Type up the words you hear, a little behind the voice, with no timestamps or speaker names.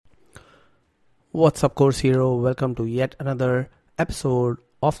What's up, Course Hero? Welcome to yet another episode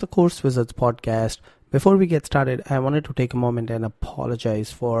of the Course Wizards podcast. Before we get started, I wanted to take a moment and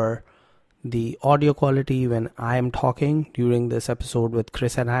apologize for the audio quality when I am talking during this episode with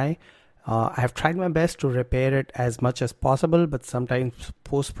Chris and I. I have tried my best to repair it as much as possible, but sometimes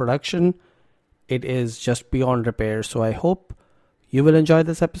post-production, it is just beyond repair. So I hope you will enjoy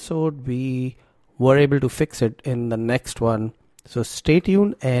this episode. We were able to fix it in the next one. So stay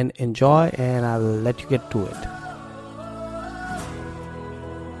tuned and enjoy, and I will let you get to it.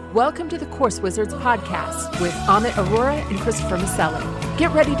 Welcome to the Course Wizards podcast with Amit Arora and Christopher Maselli.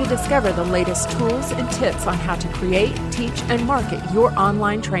 Get ready to discover the latest tools and tips on how to create, teach, and market your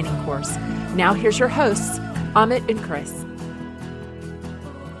online training course. Now here's your hosts, Amit and Chris.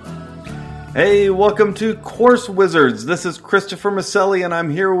 Hey, welcome to Course Wizards. This is Christopher Maselli, and I'm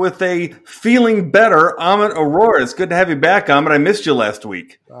here with a feeling better Amit Arora. It's good to have you back, Amit. I missed you last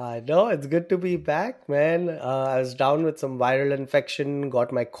week. I know, it's good to be back, man. I was down with some viral infection,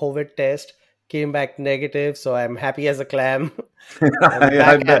 got my COVID test, came back negative, so I'm happy as a clam.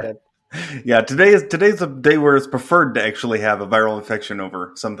 I bet. Yeah, today's a day where it's preferred to actually have a viral infection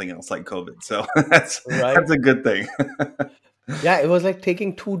over something else like COVID. So that's a good thing. Yeah, it was like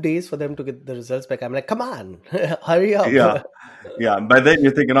taking 2 days for them to get the results back. I'm like, come on, hurry up. Yeah. By then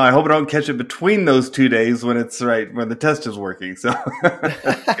you're thinking, I hope I don't catch it between those 2 days when when the test is working. So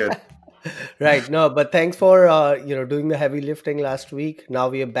good. Right. No, but thanks for doing the heavy lifting last week. Now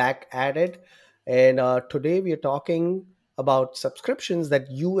we are back at it, and today we are talking about subscriptions that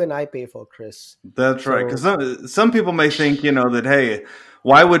you and I pay for, Chris. That's right. Because some people may think, that, hey,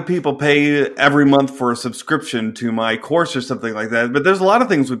 why would people pay every month for a subscription to my course or something like that? But there's a lot of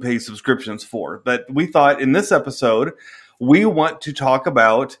things we pay subscriptions for. But we thought in this episode, we want to talk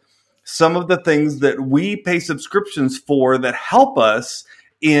about some of the things that we pay subscriptions for that help us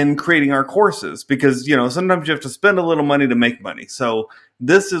in creating our courses. Because, sometimes you have to spend a little money to make money. So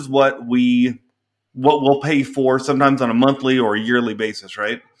this is what we'll pay for sometimes on a monthly or a yearly basis,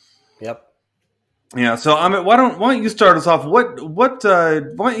 right? Yep. Yeah, so Amit, why don't you start us off? Why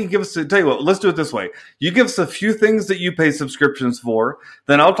don't you give us tell you what? Let's do it this way. You give us a few things that you pay subscriptions for,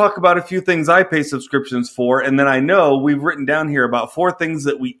 then I'll talk about a few things I pay subscriptions for, and then I know we've written down here about 4 things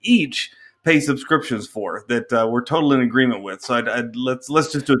that we each pay subscriptions for that we're totally in agreement with. So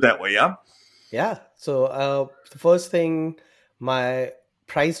let's just do it that way, yeah. Yeah. So the first thing, my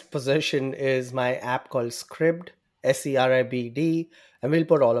prized possession is my app called Scribd, Scribd. And we'll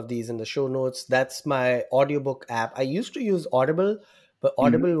put all of these in the show notes. That's my audiobook app. I used to use Audible, but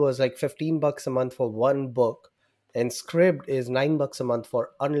Audible was like $15 a month for one book. And Scribd is $9 a month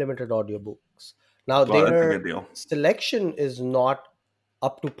for unlimited audiobooks. Now, their selection is not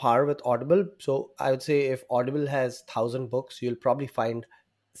up to par with Audible. So I would say if Audible has 1,000 books, you'll probably find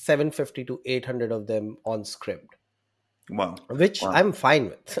 750 to 800 of them on Scribd. Wow. Which I'm fine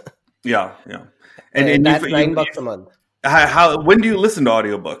with. Yeah. And that's $9 a month. When do you listen to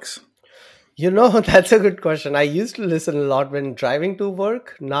audiobooks? That's a good question. I used to listen a lot when driving to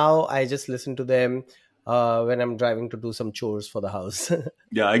work. Now I just listen to them when I'm driving to do some chores for the house.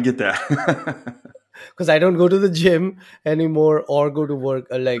 Yeah, I get that. Because I don't go to the gym anymore or go to work,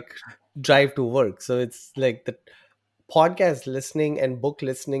 drive to work. So it's like the podcast listening and book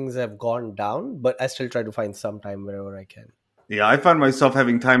listenings have gone down, but I still try to find some time wherever I can. Yeah, I find myself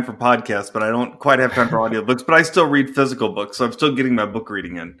having time for podcasts, but I don't quite have time for audiobooks, but I still read physical books, so I'm still getting my book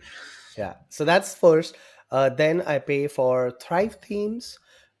reading in. Yeah, so that's first. Then I pay for Thrive Themes,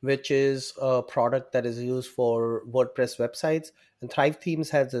 which is a product that is used for WordPress websites. And Thrive Themes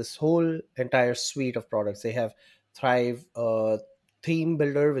has this whole entire suite of products. They have Thrive Theme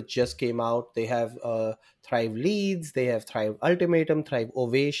Builder, which just came out. They have Thrive Leads. They have Thrive Ultimatum, Thrive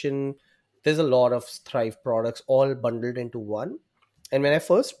Ovation. There's a lot of Thrive products all bundled into one. And when I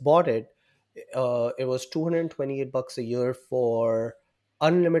first bought it, it was $228 a year for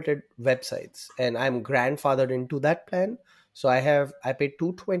unlimited websites. And I'm grandfathered into that plan. So I pay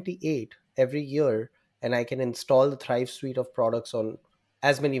 $228 every year, and I can install the Thrive suite of products on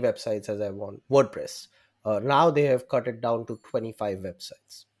as many websites as I want. WordPress. Now they have cut it down to 25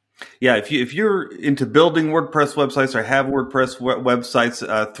 websites. Yeah, if you're into building WordPress websites or have WordPress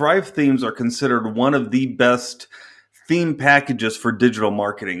websites, Thrive Themes are considered one of the best theme packages for digital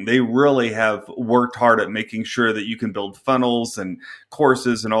marketing. They really have worked hard at making sure that you can build funnels and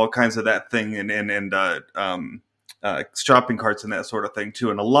courses and all kinds of that thing, and shopping carts and that sort of thing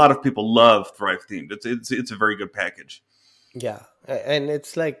too. And a lot of people love Thrive Themes. It's a very good package. Yeah, and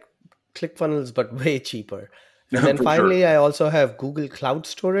it's like ClickFunnels, but way cheaper. And then finally, I also have Google Cloud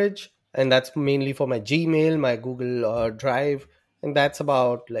Storage, and that's mainly for my Gmail, my Google Drive, and that's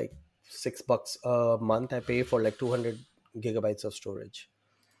about like $6 a month. I pay for like 200 gigabytes of storage.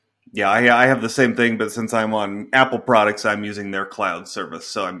 Yeah, I have the same thing, but since I'm on Apple products, I'm using their cloud service,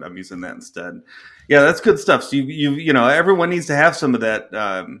 so I'm using that instead. Yeah, that's good stuff. So you know, everyone needs to have some of that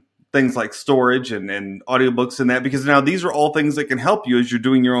things like storage and audiobooks and that, because now these are all things that can help you as you're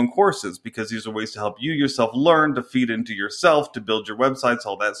doing your own courses, because these are ways to help you yourself learn, to feed into yourself, to build your websites,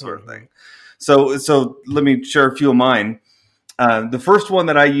 all that sort of thing. So let me share a few of mine. The first one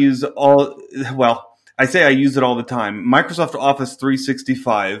that I use I say I use it all the time. Microsoft Office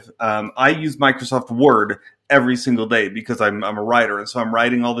 365. I use Microsoft Word every single day because I'm a writer, and so I'm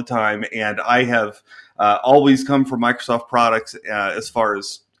writing all the time. And I have always come from Microsoft products as far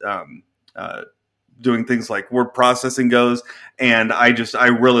as doing things like word processing goes, and I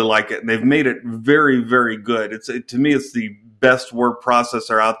really like it. And they've made it very, very good. To me, it's the best word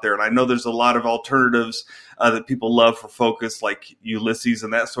processor out there. And I know there's a lot of alternatives that people love for Focus, like Ulysses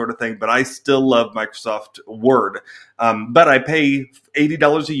and that sort of thing, but I still love Microsoft Word. But I pay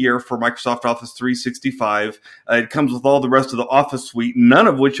 $80 a year for Microsoft Office 365. It comes with all the rest of the Office suite, none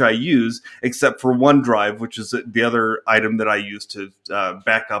of which I use except for OneDrive, which is the other item that I use to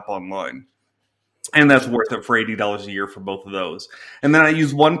back up online. And that's worth it for $80 a year for both of those. And then I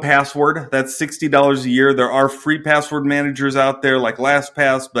use 1Password. That's $60 a year. There are free password managers out there like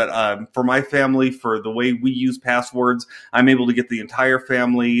LastPass, but for my family, for the way we use passwords, I'm able to get the entire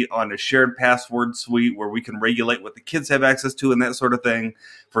family on a shared password suite where we can regulate what the kids have access to and that sort of thing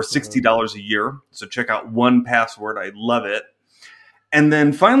for $60 a year. So check out 1Password. I love it. And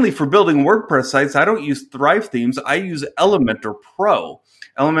then finally, for building WordPress sites, I don't use Thrive Themes. I use Elementor Pro.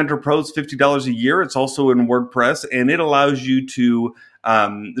 Elementor Pro is $50 a year. It's also in WordPress, and it allows you to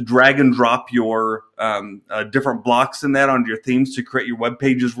drag and drop your different blocks in that onto your themes to create your web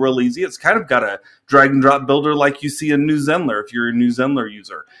pages real easy. It's kind of got a drag and drop builder like you see in New Zenler if you're a New Zenler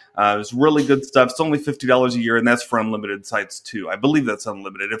user. It's really good stuff. It's only $50 a year, and that's for unlimited sites too. I believe that's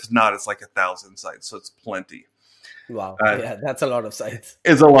unlimited. If it's not, it's like 1,000 sites, so it's plenty. Wow. Yeah, that's a lot of sites.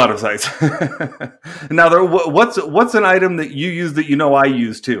 It's a lot of sites. Now, what's an item that you use that you know I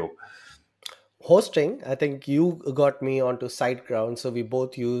use too? Hosting. I think you got me onto SiteGround, so we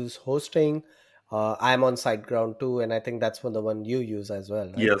both use hosting. I'm on SiteGround too, and I think that's the one you use as well.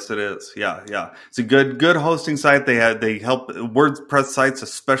 Right? Yes, it is. Yeah. It's a good hosting site. They help WordPress sites,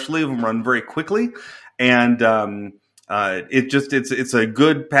 especially of them, run very quickly, and it's a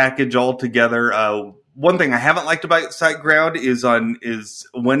good package altogether. One thing I haven't liked about SiteGround is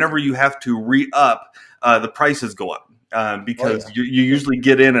whenever you have to re-up, the prices go up because you usually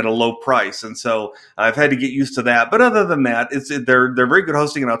get in at a low price, and so I've had to get used to that. But other than that, they're very good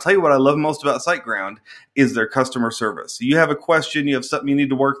hosting, and I'll tell you what I love most about SiteGround is their customer service. You have a question, you have something you need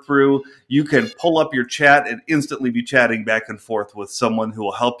to work through, you can pull up your chat and instantly be chatting back and forth with someone who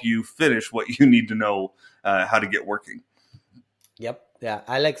will help you finish what you need to know how to get working. Yep. Yeah,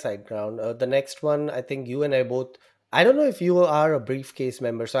 I like SiteGround. The next one, I think you and I both. I don't know if you are a Briefcase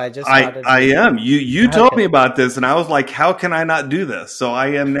member, so I just started. I am. You told me about this, and I was like, how can I not do this? So I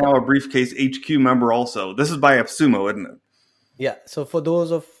am now a Briefcase HQ member also. This is by AppSumo, isn't it? Yeah. So for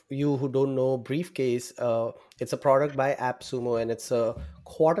those of you who don't know, Briefcase, it's a product by AppSumo, and it's a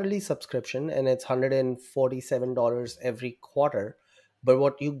quarterly subscription, and it's $147 every quarter. But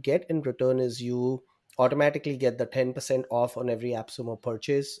what you get in return is you automatically get the 10% off on every AppSumo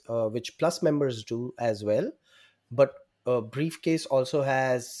purchase, which Plus members do as well. But Briefcase also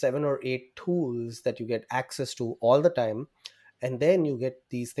has 7 or 8 tools that you get access to all the time. And then you get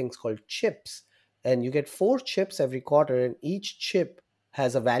these things called chips. And you get 4 chips every quarter, and each chip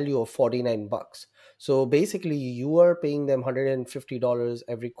has a value of $49. So basically, you are paying them $150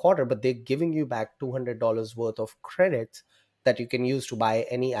 every quarter, but they're giving you back $200 worth of credits that you can use to buy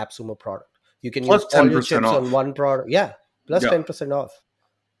any AppSumo product. You can plus use all your chips off on one product. Yeah, plus 10% off.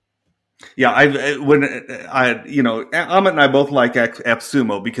 Yeah, Amit and I both like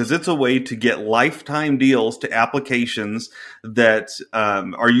AppSumo because it's a way to get lifetime deals to applications that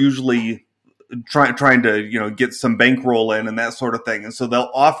are usually trying to get some bankroll in and that sort of thing. And so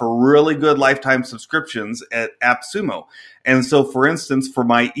they'll offer really good lifetime subscriptions at AppSumo. And so, for instance, for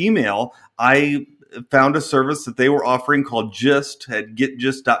my email, I found a service that they were offering called Gist at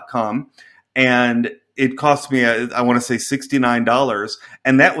getgist.com. And it cost me, I want to say $69.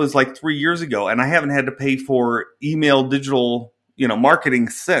 And that was like 3 years ago. And I haven't had to pay for email digital, marketing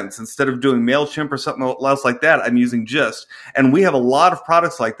since. Instead of doing MailChimp or something else like that, I'm using Gist. And we have a lot of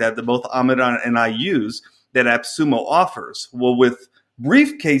products like that both Amit and I use that AppSumo offers. Well, with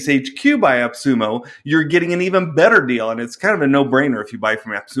Briefcase HQ by AppSumo, you're getting an even better deal. And it's kind of a no-brainer if you buy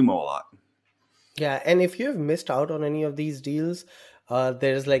from AppSumo a lot. Yeah. And if you've missed out on any of these deals,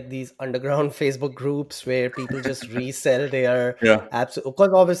 There's like these underground Facebook groups where people just resell their Yeah. apps.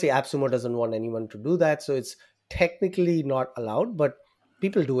 Because obviously AppSumo doesn't want anyone to do that. So it's technically not allowed, but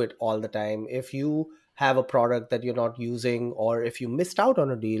people do it all the time. If you have a product that you're not using, or if you missed out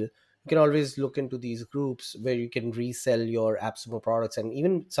on a deal, you can always look into these groups where you can resell your AppSumo products and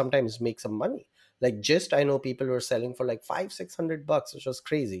even sometimes make some money. Like I know people were selling for like $500-600, which was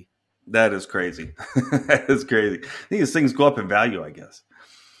crazy. That is crazy. That is crazy. I think these things go up in value, I guess.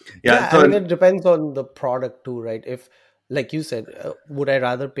 Yeah, I mean, it depends on the product too, right? If, like you said, would I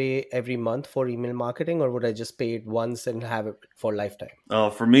rather pay every month for email marketing, or would I just pay it once and have it for lifetime?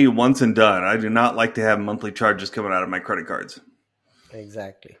 Oh, for me, once and done. I do not like to have monthly charges coming out of my credit cards.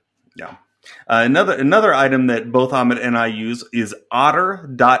 Exactly. Yeah. Another item that both Amit and I use is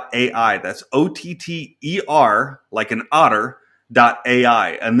Otter.ai. That's OTTER, like an otter.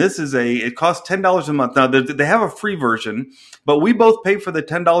 .ai, and it costs $10 a month. Now they have a free version, but we both pay for the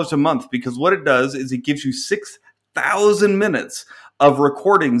 $10 a month because what it does is it gives you 6,000 minutes of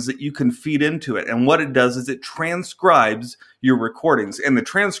recordings that you can feed into it. And what it does is it transcribes your recordings, and the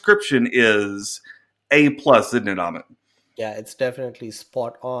transcription is A+, isn't it, Amit? Yeah, it's definitely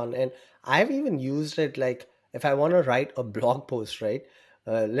spot on. And I've even used it like if I want to write a blog post, right?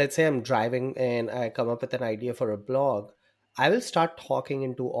 Let's say I'm driving and I come up with an idea for a blog. I will start talking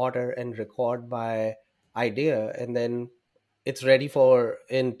into Otter and record my idea, and then it's ready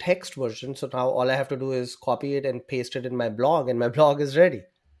in text version. So now all I have to do is copy it and paste it in my blog, and my blog is ready.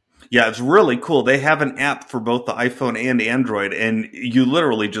 Yeah, it's really cool. They have an app for both the iPhone and Android, and you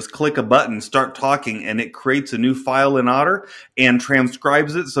literally just click a button, start talking, and it creates a new file in Otter and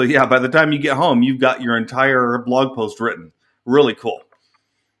transcribes it. So yeah, by the time you get home, you've got your entire blog post written. Really cool.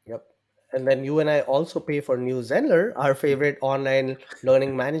 And then you and I also pay for New Zenler, our favorite online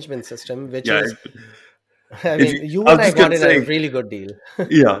learning management system, which is, I mean, you and I got in a really good deal.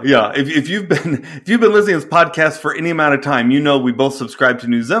 Yeah. If you've been listening to this podcast for any amount of time, you know we both subscribe to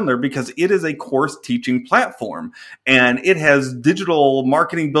New Zenler because it is a course teaching platform, and it has digital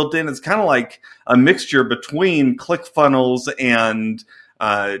marketing built in. It's kind of like a mixture between ClickFunnels and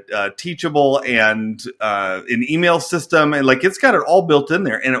Teachable and an email system, and like it's got it all built in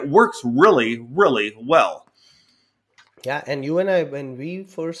there, and it works really, really well. Yeah, and you and I, when we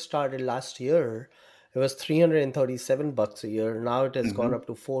first started last year, it was $337 a year. Now it has gone up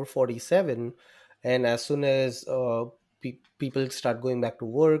to $447, and as soon as people start going back to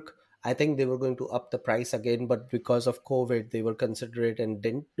work, I think they were going to up the price again, but because of COVID, they were considerate and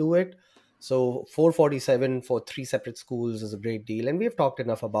didn't do it. So $447 for 3 separate schools is a great deal. And we have talked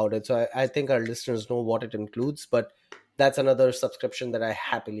enough about it. So I think our listeners know what it includes, but that's another subscription that I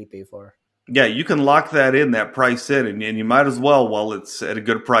happily pay for. Yeah, you can lock that price in, and you might as well while it's at a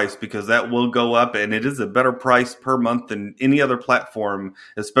good price, because that will go up, and it is a better price per month than any other platform,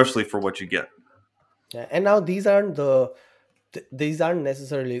 especially for what you get. Yeah, and now these aren't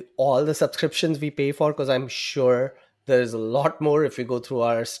necessarily all the subscriptions we pay for, because I'm sure there's a lot more if we go through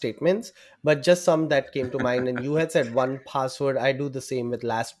our statements, but just some that came to mind. And you had said 1Password. I do the same with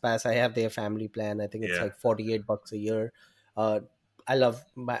LastPass. I have their family plan. I think it's like $48 a year. I love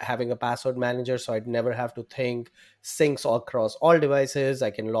having a password manager, so I'd never have to think. Syncs all across all devices.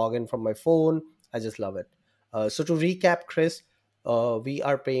 I can log in from my phone. I just love it. So to recap, Chris, we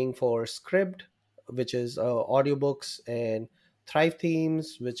are paying for Scribd, which is audiobooks, and Thrive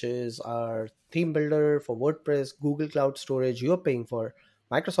Themes, which is our theme builder for WordPress, Google Cloud Storage. You're paying for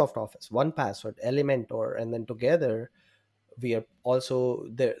Microsoft Office, 1Password, Elementor, and then together we are also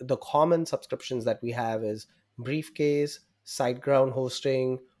the common subscriptions that we have is Briefcase, SiteGround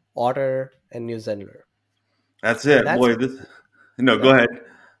hosting, Otter, and New Zenler. That's it. Go ahead.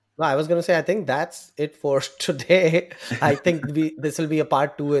 No, I was going to say, I think that's it for today. I think this will be a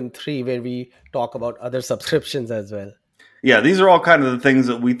part 2 and 3 where we talk about other subscriptions as well. Yeah, these are all kind of the things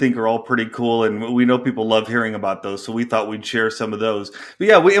that we think are all pretty cool, and we know people love hearing about those, so we thought we'd share some of those. But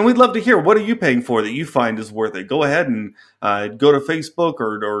yeah, we'd love to hear, what are you paying for that you find is worth it? Go ahead and go to Facebook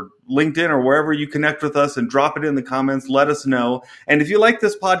or LinkedIn or wherever you connect with us and drop it in the comments. Let us know. And if you like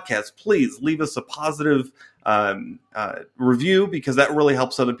this podcast, please leave us a positive review, because that really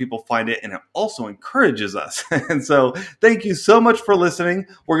helps other people find it, and it also encourages us. And so thank you so much for listening.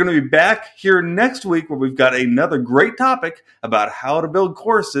 We're going to be back here next week where we've got another great topic about how to build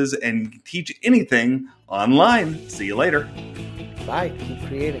courses and teach anything online. See you later. Bye. Keep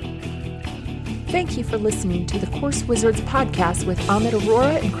creating. Thank you for listening to the Course Wizards podcast with Amit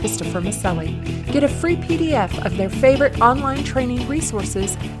Arora and Christopher Maselli. Get a free PDF of their favorite online training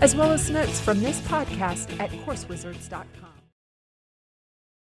resources, as well as notes from this podcast at CourseWizards.com.